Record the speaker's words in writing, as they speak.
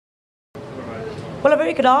Well, a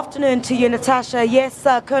very good afternoon to you, Natasha. Yes,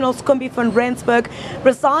 Colonel Schoombie van Rensburg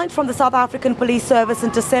resigned from the South African Police Service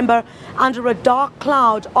in December under a dark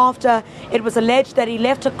cloud after it was alleged that he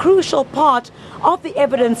left a crucial part of the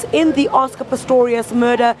evidence in the Oscar Pistorius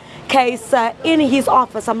murder case in his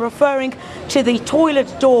office. I'm referring to the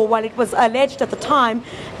toilet door. While it was alleged at the time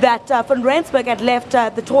that van Rensburg had left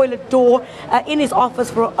the toilet door in his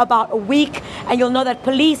office for about a week, and you'll know that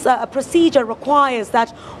police procedure requires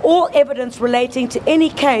that all evidence relating to any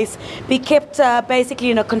case be kept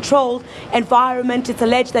basically in a controlled environment. It's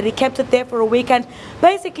alleged that he kept it there for a week, and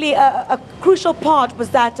basically a crucial part was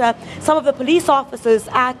that some of the police officers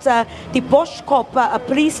at the Boschkop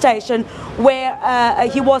police station, where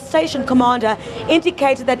he was station commander,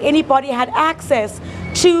 indicated that anybody had access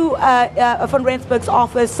to van Rensburg's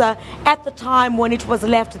office at the time when it was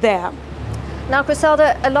left there. Now,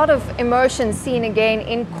 Griselda, a lot of emotion seen again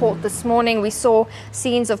in court this morning. We saw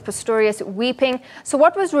scenes of Pistorius weeping. So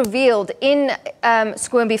what was revealed in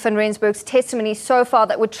Schoombie van Rensburg's testimony so far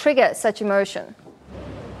that would trigger such emotion?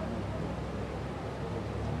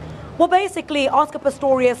 Well, basically, Oscar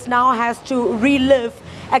Pistorius now has to relive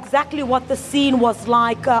exactly what the scene was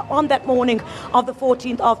like on that morning of the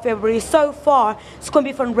 14th of February. So far,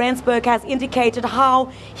 Schoombie van Rensburg has indicated how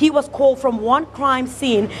he was called from one crime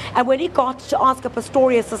scene, and when he got to Oscar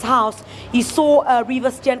Pistorius' house, he saw Reeva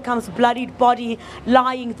Steenkamp's bloodied body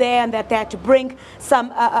lying there, and that they had to bring some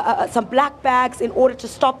black bags in order to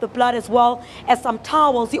stop the blood, as well as some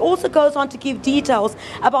towels. He also goes on to give details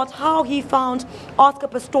about how he found Oscar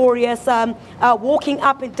Pistorius walking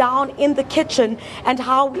up and down in the kitchen, and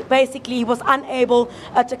how basically he was unable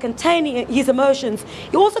to contain his emotions.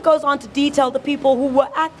 He also goes on to detail the people who were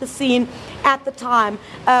at the scene at the time.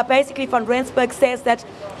 Basically, van Rensburg says that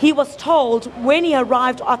he was told when he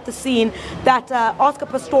arrived at the scene that Oscar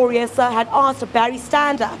Pistorius had asked Barry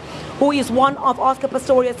Stander, who is one of Oscar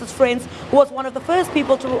Pistorius' friends, who was one of the first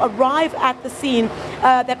people to arrive at the scene,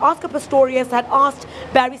 that Oscar Pistorius had asked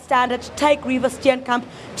Barry Stander to take Reeva Steenkamp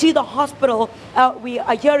to the hospital. We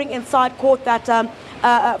are hearing inside court that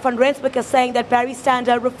van Rensburg is saying that Barry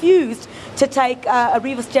Stander refused to take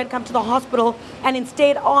Reeva Steenkamp to the hospital and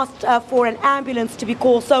instead asked for an ambulance to be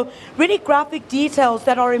called. So really graphic details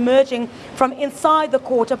that are emerging from inside the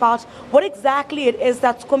court about what exactly it is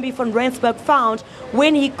that Schoombie van Rensburg found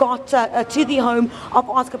when he got to the home of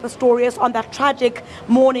Oscar Pistorius on that tragic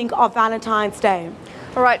morning of Valentine's Day.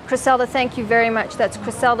 All right, Griselda, thank you very much. That's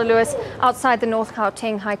Griselda Lewis outside the North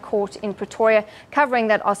Gauteng High Court in Pretoria, covering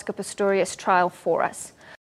that Oscar Pistorius trial for us.